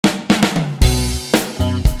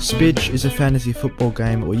Spidge is a fantasy football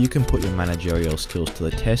game where you can put your managerial skills to the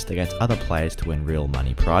test against other players to win real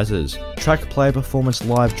money prizes. Track player performance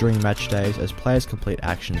live during match days as players complete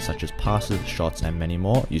actions such as passes, shots and many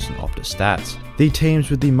more using Opta stats. The teams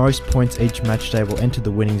with the most points each match day will enter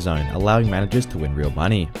the winning zone, allowing managers to win real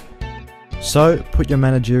money. So, put your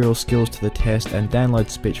managerial skills to the test and download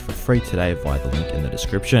Spidge for free today via the link in the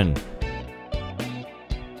description.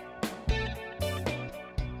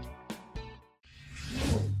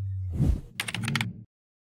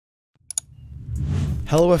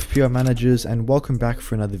 Hello FPL managers and welcome back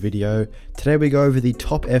for another video. Today we go over the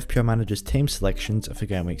top FPL managers team selections for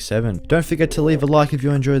Game Week 7. Don't forget to leave a like if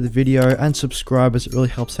you enjoyed the video and subscribe as it really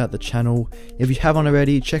helps out the channel. If you haven't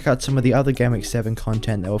already, check out some of the other Game Week 7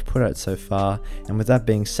 content that we've put out so far, and with that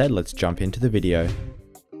being said, let's jump into the video.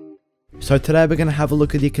 So today we're going to have a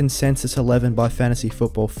look at the Consensus 11 by Fantasy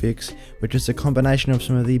Football Fix, which is a combination of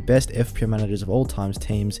some of the best FPL managers of all time's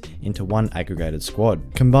teams into one aggregated squad.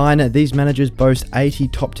 Combined, these managers boast 80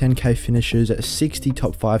 top 10k finishers, 60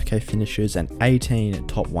 top 5k finishers and 18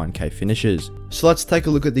 top 1k finishers. So let's take a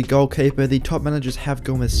look at the goalkeeper. The top managers have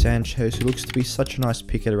gone with Sanchez, who looks to be such a nice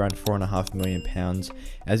pick at around £4.5 million,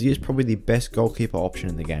 as he is probably the best goalkeeper option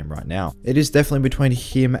in the game right now. It is definitely between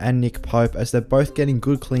him and Nick Pope, as they're both getting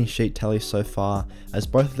good clean sheet tallies so far, as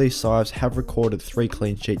both of these sides have recorded 3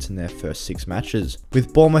 clean sheets in their first 6 matches.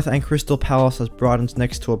 With Bournemouth and Crystal Palace as Brighton's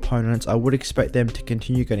next 2 opponents, I would expect them to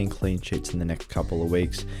continue getting clean sheets in the next couple of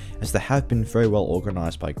weeks, as they have been very well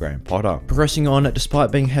organised by Graham Potter. Progressing on,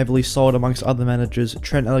 despite being heavily sold amongst other managers,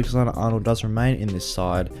 Trent Alexander-Arnold does remain in this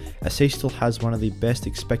side, as he still has one of the best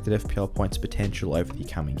expected FPL points potential over the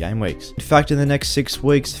coming game weeks. In fact, in the next 6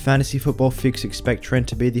 weeks, Fantasy Football Fix expect Trent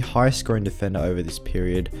to be the highest scoring defender over this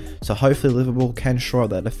period, so hopefully Liverpool can shore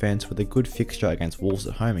up that defence with a good fixture against Wolves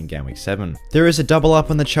at home in Game Week 7. There is a double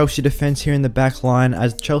up on the Chelsea defence here in the back line,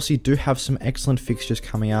 as Chelsea do have some excellent fixtures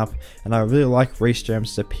coming up, and I really like Reece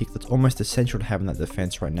James as a pick that's almost essential to have in that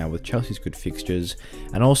defence right now with Chelsea's good fixtures,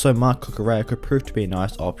 and also Marc Cucurella could prove to be a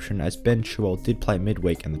nice option, as Ben Chilwell did play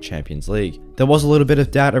midweek in the Champions League. There was a little bit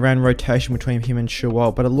of doubt around rotation between him and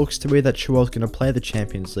Chilwell, but it looks to be that Chilwell's going to play the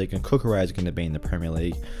Champions League and Cucurella is going to be in the Premier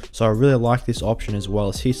League, so I really like this option as well,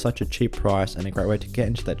 as he's such a cheap price and a great way to get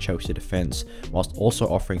into that Chelsea defence, whilst also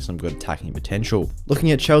offering some good attacking potential.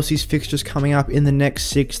 Looking at Chelsea's fixtures coming up in the next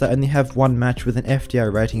 6, they only have one match with an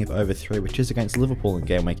FDO rating of over 3, which is against Liverpool in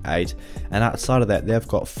Game Week 8, and outside of that they've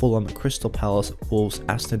got Fulham, Crystal Palace, Wolves,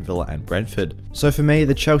 Aston Villa and Brentford. So for me,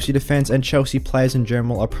 the Chelsea defence and Chelsea players in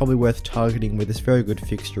general are probably worth targeting with this very good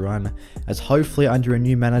fixture run, as hopefully under a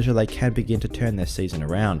new manager they can begin to turn their season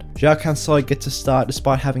around. João Cancelo gets a start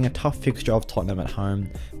despite having a tough fixture of Tottenham at home,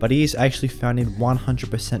 but he is actually found in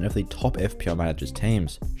 100% of the top FPL managers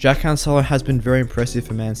teams. João Cancelo has been very impressive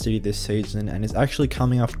for Man City this season and is actually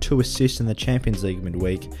coming off 2 assists in the Champions League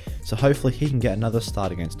midweek, so hopefully he can get another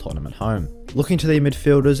start against Tottenham at home. Looking to the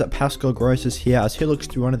midfielders, Pascal Gross is here, as he looks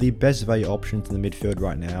to be one of the best value options in the midfield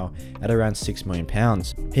right now at around £6 million.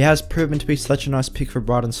 He has proven to be such a nice pick for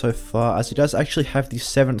Brighton so far, as he does actually have the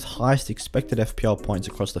 7th highest expected FPL points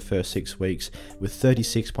across the first 6 weeks with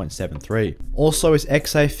 36.73. Also, his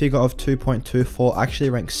XA figure of 2.24 actually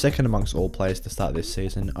ranks 2nd amongst all players to start this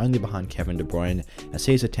season, only behind Kevin De Bruyne, as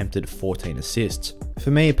he's attempted 14 assists.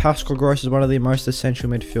 For me, Pascal Gross is one of the most essential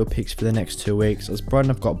midfield picks for the next 2 weeks, as Brighton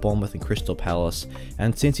have got Bournemouth and Crystal Palace,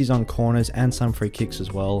 and since he's on corners and some free kicks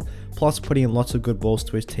as well, plus putting in lots of good balls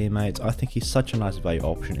to his teammates, I think he's such a nice value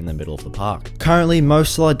option in the middle of the park. Currently, Mo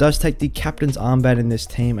Salah does take the captain's armband in this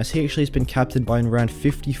team, as he actually has been captained by around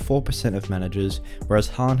 54% of managers, whereas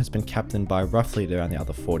Haaland has been captained by roughly around the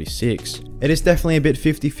other 46. It is definitely a bit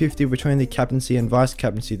 50-50 between the captaincy and vice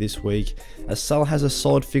captaincy this week, as Salah has a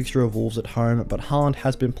solid fixture of Wolves at home, but Haaland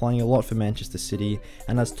has been playing a lot for Manchester City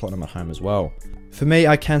and has Tottenham at home as well. For me,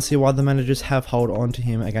 I can see why the managers have held on to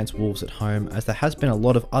him against Wolves at home, as there has been a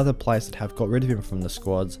lot of other players that have got rid of him from the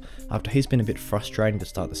squads after he's been a bit frustrating to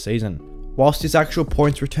start the season. Whilst his actual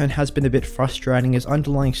points return has been a bit frustrating, his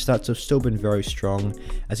underlying stats have still been very strong,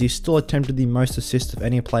 as he's still attempted the most assists of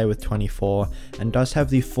any player with 24, and does have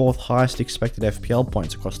the 4th highest expected FPL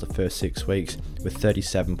points across the first 6 weeks with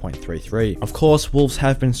 37.33. Of course, Wolves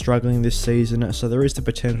have been struggling this season, so there is the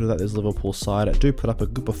potential that this Liverpool side do put up a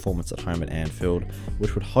good performance at home at Anfield,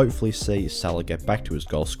 which would hopefully see Salah get back to his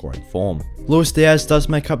goal scoring form. Luis Diaz does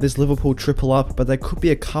make up this Liverpool triple up, but there could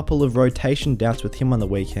be a couple of rotation doubts with him on the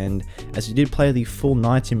weekend, as he did play the full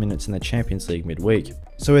 90 minutes in the Champions League midweek.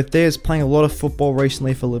 So with Diaz playing a lot of football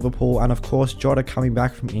recently for Liverpool, and of course Jota coming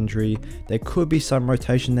back from injury, there could be some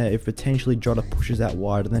rotation there if potentially Jota pushes out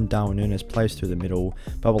wide and then Darwin Núñez plays through the middle,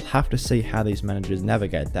 but we'll have to see how these managers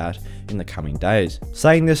navigate that in the coming days.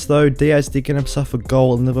 Saying this though, Diaz did get himself a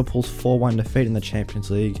goal in Liverpool's 4-1 defeat in the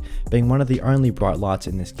Champions League, being one of the only bright lights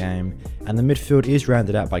in this game, and the midfield is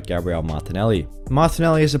rounded out by Gabriel Martinelli.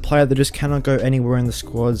 Martinelli is a player that just cannot go anywhere in the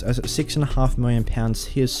squads, as at £6.5 million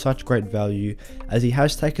he is such great value, as he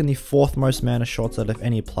has taken the 4th most amount of shots out of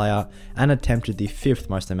any player and attempted the 5th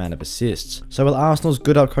most amount of assists. So with Arsenal's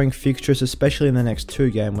good upcoming fixtures, especially in the next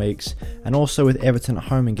 2 game weeks, and also with Everton at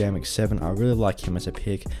home in game week 7, I really like him as a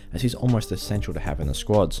pick, as he's almost essential to have in the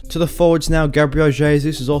squads. To the forwards now, Gabriel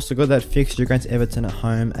Jesus has also got that fixture against Everton at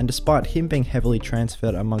home, and despite him being heavily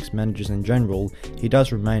transferred amongst managers in general, he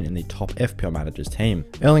does remain in the top FPL managers team.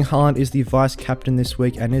 Erling Haaland is the vice captain this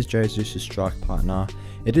week and is Jesus' strike partner.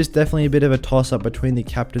 It is definitely a bit of a toss-up between the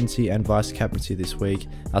captaincy and vice-captaincy this week,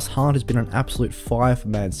 as Haaland has been on absolute fire for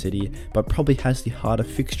Man City, but probably has the harder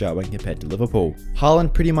fixture when compared to Liverpool.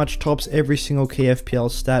 Haaland pretty much tops every single key FPL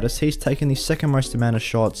stat, as he's taken the 2nd most amount of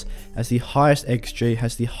shots, has the highest XG,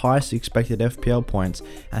 has the highest expected FPL points,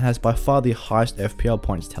 and has by far the highest FPL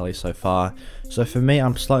points tally so far. So for me,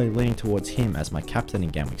 I'm slightly leaning towards him as my captain in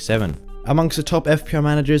game week 7. Amongst the top FPL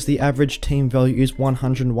managers, the average team value is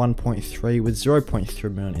 101.3 with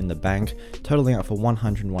 0.3 million in the bank, totaling out for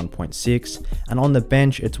 101.6, and on the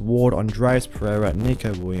bench it's Ward, Andreas Pereira,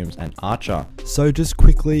 Nico Williams and Archer. So just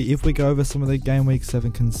quickly, if we go over some of the game week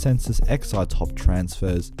 7 consensus XI top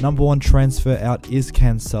transfers, number 1 transfer out is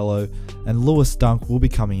Cancelo, and Lewis Dunk will be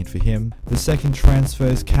coming in for him. The second transfer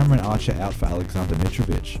is Cameron Archer out for Alexander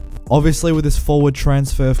Mitrovic. Obviously, with this forward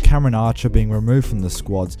transfer of Cameron Archer being removed from the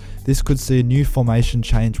squads, this could see a new formation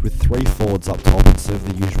change with 3 forwards up top instead of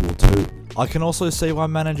the usual 2. I can also see why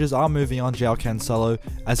managers are moving on João Cancelo,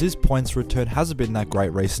 as his points return hasn't been that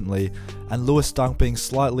great recently, and Lewis Dunk being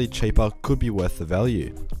slightly cheaper could be worth the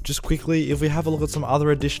value. Just quickly, if we have a look at some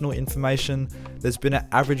other additional information, there's been an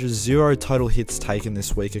average of 0 total hits taken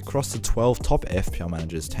this week across the 12 top FPL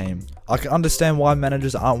managers team. I can understand why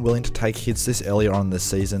managers aren't willing to take hits this earlier on in the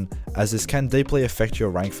season, as this can deeply affect your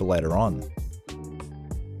rank for later on.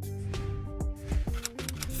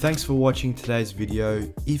 Thanks for watching today's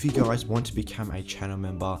video. If you guys want to become a channel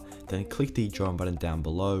member, then click the join button down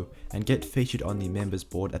below and get featured on the members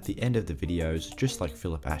board at the end of the videos, just like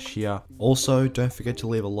Philip Ash here. Also, don't forget to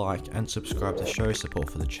leave a like and subscribe to show support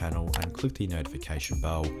for the channel and click the notification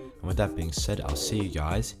bell. And with that being said, I'll see you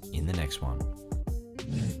guys in the next one.